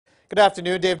Good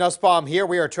afternoon, Dave Nussbaum here.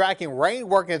 We are tracking rain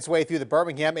working its way through the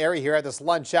Birmingham area here at this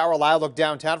lunch shower. Live look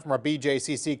downtown from our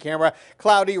BJCC camera.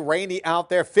 Cloudy, rainy out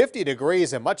there, 50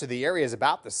 degrees, and much of the area is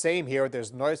about the same here.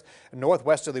 There's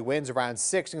northwesterly winds around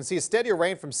 6. You can see a steadier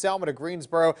rain from Selma to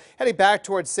Greensboro, heading back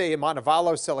towards, say,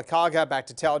 Montevallo, Sylacauga, back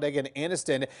to Talladega and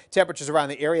Anniston. Temperatures around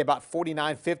the area about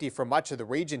 49, 50 for much of the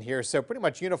region here, so pretty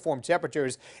much uniform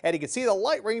temperatures. And you can see the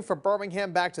light rain from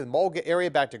Birmingham back to the Mulga area,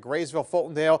 back to Graysville,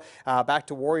 Fultondale, back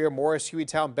to Warrior, Morris,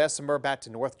 Hueytown, Bessemer, back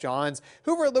to North Johns.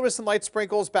 Hoover, a little bit some light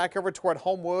sprinkles back over toward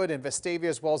Homewood and Vestavia,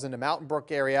 as well as in the Mountain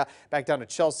Brook area. Back down to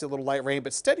Chelsea, a little light rain,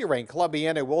 but steady rain.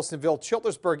 Columbiana, Wilsonville,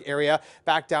 Childersburg area,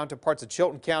 back down to parts of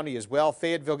Chilton County as well.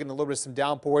 Fayetteville getting a little bit of some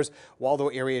downpours. Waldo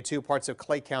area too, parts of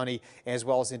Clay County, as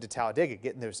well as into Talladega,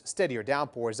 getting those steadier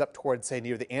downpours up towards, say,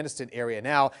 near the Anniston area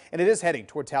now. And it is heading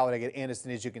toward Talladega and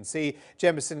Anniston, as you can see.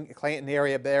 Jemison, Clanton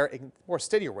area there, more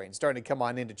steadier rain starting to come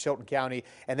on into Chilton County,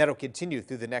 and that'll continue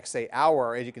through the next, say,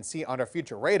 hour. As you can see on our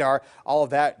future radar, all of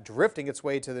that drifting its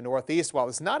way to the northeast. While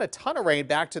there's not a ton of rain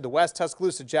back to the west,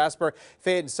 Tuscaloosa, Jasper,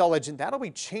 Fayette, and Sulledge, and that'll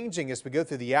be changing as we go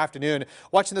through the afternoon.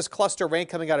 Watching this cluster of rain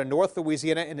coming out of North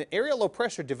Louisiana and an area low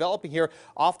pressure developing here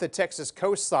off the Texas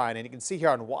coastline. And you can see here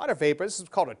on water vapor, this is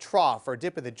called a trough or a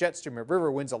dip of the jet stream of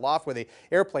river winds aloft where the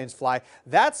airplanes fly.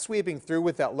 That's sweeping through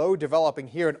with that low developing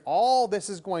here, and all this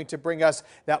is going to bring us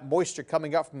that moisture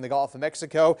coming up from the Gulf of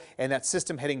Mexico and that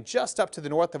system heading just up to the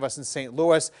north of us in St.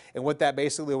 Louis. And what that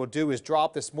basically will do is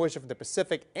drop this moisture from the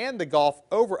Pacific and the Gulf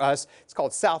over us. It's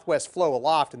called southwest flow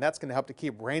aloft, and that's going to help to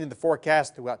keep rain in the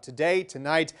forecast throughout today,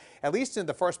 tonight, at least in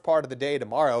the first part of the day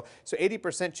tomorrow. So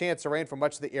 80% chance of rain for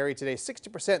much of the area today,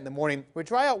 60% in the morning. We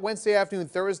dry out Wednesday afternoon,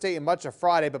 Thursday, and much of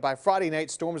Friday, but by Friday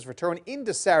night, storms return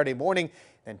into Saturday morning.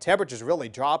 And temperatures really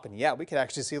drop, and yeah, we could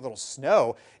actually see a little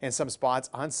snow in some spots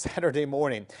on Saturday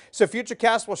morning. So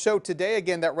Futurecast will show today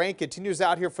again that rain continues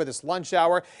out here for this lunch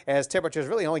hour as temperatures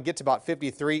really only get to about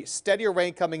 53. Steadier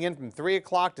rain coming in from 3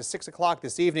 o'clock to 6 o'clock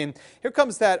this evening. Here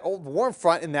comes that old warm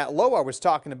front and that low I was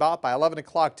talking about by 11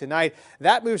 o'clock tonight.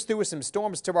 That moves through with some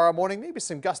storms tomorrow morning, maybe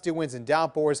some gusty winds and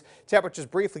downpours. Temperatures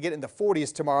briefly get in the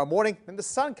 40s tomorrow morning, and the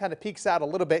sun kind of peaks out a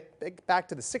little bit back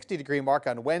to the 60-degree mark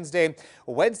on Wednesday.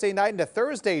 Wednesday night into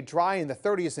Thursday, dry in the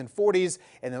 30s and 40s,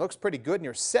 and it looks pretty good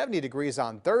near 70 degrees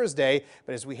on Thursday.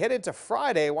 But as we head into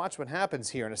Friday, watch what happens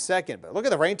here in a second. But look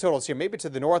at the rain totals here, maybe to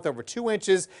the north over 2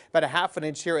 inches, about a half an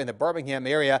inch here in the Birmingham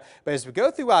area. But as we go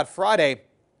throughout Friday,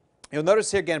 you'll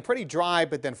notice here again, pretty dry,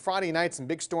 but then Friday night some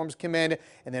big storms come in,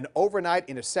 and then overnight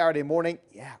into Saturday morning,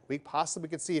 yeah, we possibly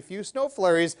could see a few snow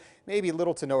flurries, maybe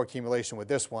little to no accumulation with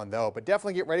this one though, but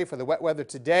definitely get ready for the wet weather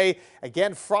today.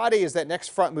 Again, Friday as that next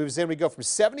front moves in, we go from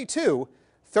 72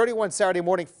 31 Saturday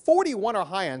morning, 41 our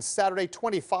high on Saturday,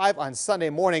 25 on Sunday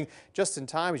morning, just in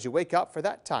time as you wake up for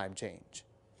that time change.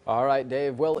 All right,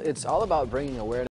 Dave. Well, it's all about bringing awareness.